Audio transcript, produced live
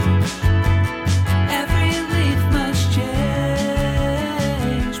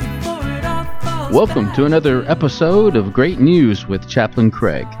Welcome to another episode of Great News with Chaplain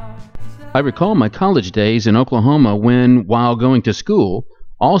Craig. I recall my college days in Oklahoma when, while going to school,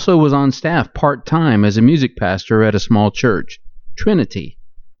 also was on staff part-time as a music pastor at a small church, Trinity.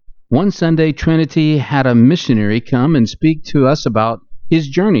 One Sunday, Trinity had a missionary come and speak to us about his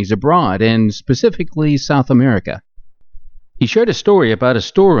journeys abroad, and specifically South America. He shared a story about a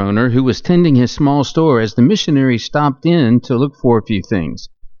store owner who was tending his small store as the missionary stopped in to look for a few things.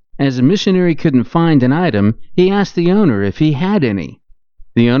 As the missionary couldn't find an item, he asked the owner if he had any.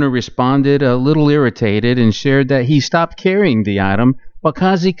 The owner responded a little irritated and shared that he stopped carrying the item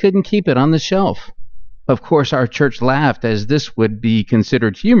because he couldn't keep it on the shelf. Of course, our church laughed, as this would be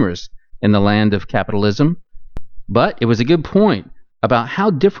considered humorous in the land of capitalism. But it was a good point about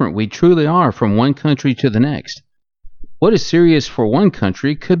how different we truly are from one country to the next. What is serious for one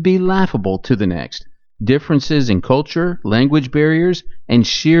country could be laughable to the next. Differences in culture, language barriers, and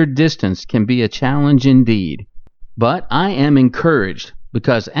sheer distance can be a challenge indeed. But I am encouraged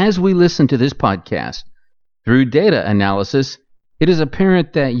because as we listen to this podcast, through data analysis, it is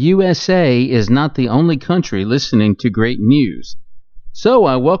apparent that USA is not the only country listening to Great News. So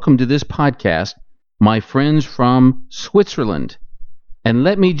I welcome to this podcast my friends from Switzerland. And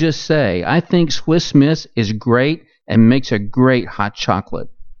let me just say, I think Swiss Miss is great and makes a great hot chocolate.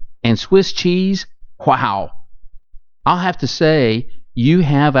 And Swiss cheese, wow! I'll have to say, you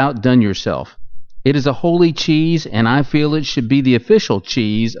have outdone yourself. It is a holy cheese, and I feel it should be the official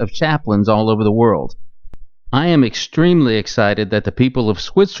cheese of chaplains all over the world. I am extremely excited that the people of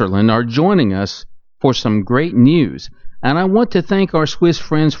Switzerland are joining us for some great news, and I want to thank our Swiss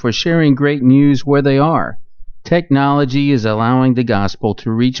friends for sharing great news where they are. Technology is allowing the gospel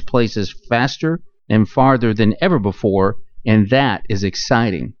to reach places faster and farther than ever before, and that is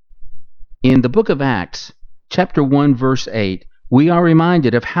exciting. In the book of Acts, chapter 1, verse 8, we are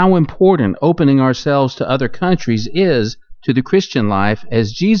reminded of how important opening ourselves to other countries is to the Christian life,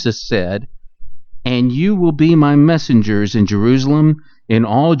 as Jesus said, "And you will be my messengers in Jerusalem, in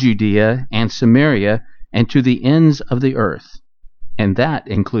all Judea and Samaria, and to the ends of the earth." And that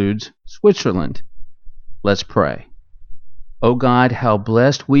includes Switzerland. Let's pray. Oh God, how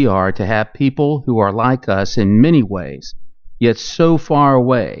blessed we are to have people who are like us in many ways, yet so far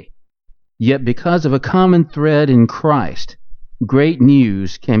away. Yet because of a common thread in Christ, great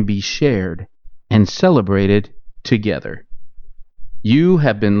news can be shared and celebrated together. You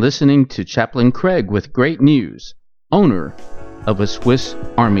have been listening to Chaplain Craig with Great News, owner of a Swiss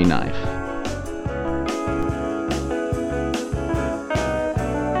Army knife.